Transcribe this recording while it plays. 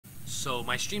so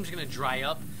my stream's gonna dry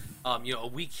up. You know, a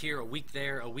week here, a week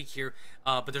there, a week here.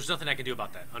 But there's nothing I can do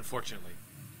about that, unfortunately.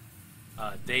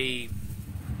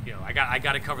 You know, I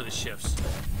got to cover the shifts.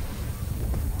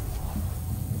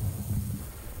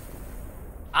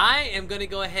 I am gonna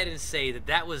go ahead and say that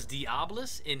that was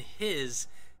Diabolus in his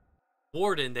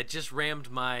Warden that just rammed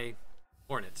my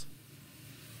Hornet.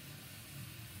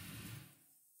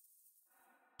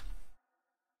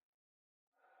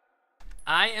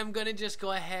 I am gonna just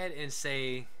go ahead and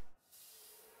say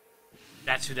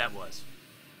that's who that was.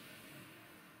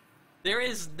 There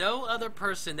is no other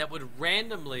person that would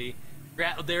randomly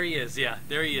grab. Oh, there he is. Yeah,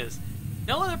 there he is.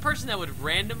 No other person that would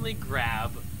randomly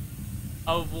grab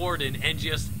a Warden and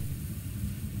just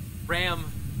ram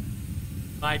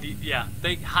my yeah.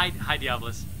 Hi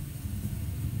Diabolus.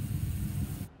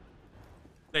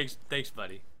 Thanks,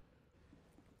 buddy.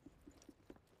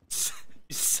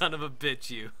 You son of a bitch,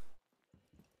 you.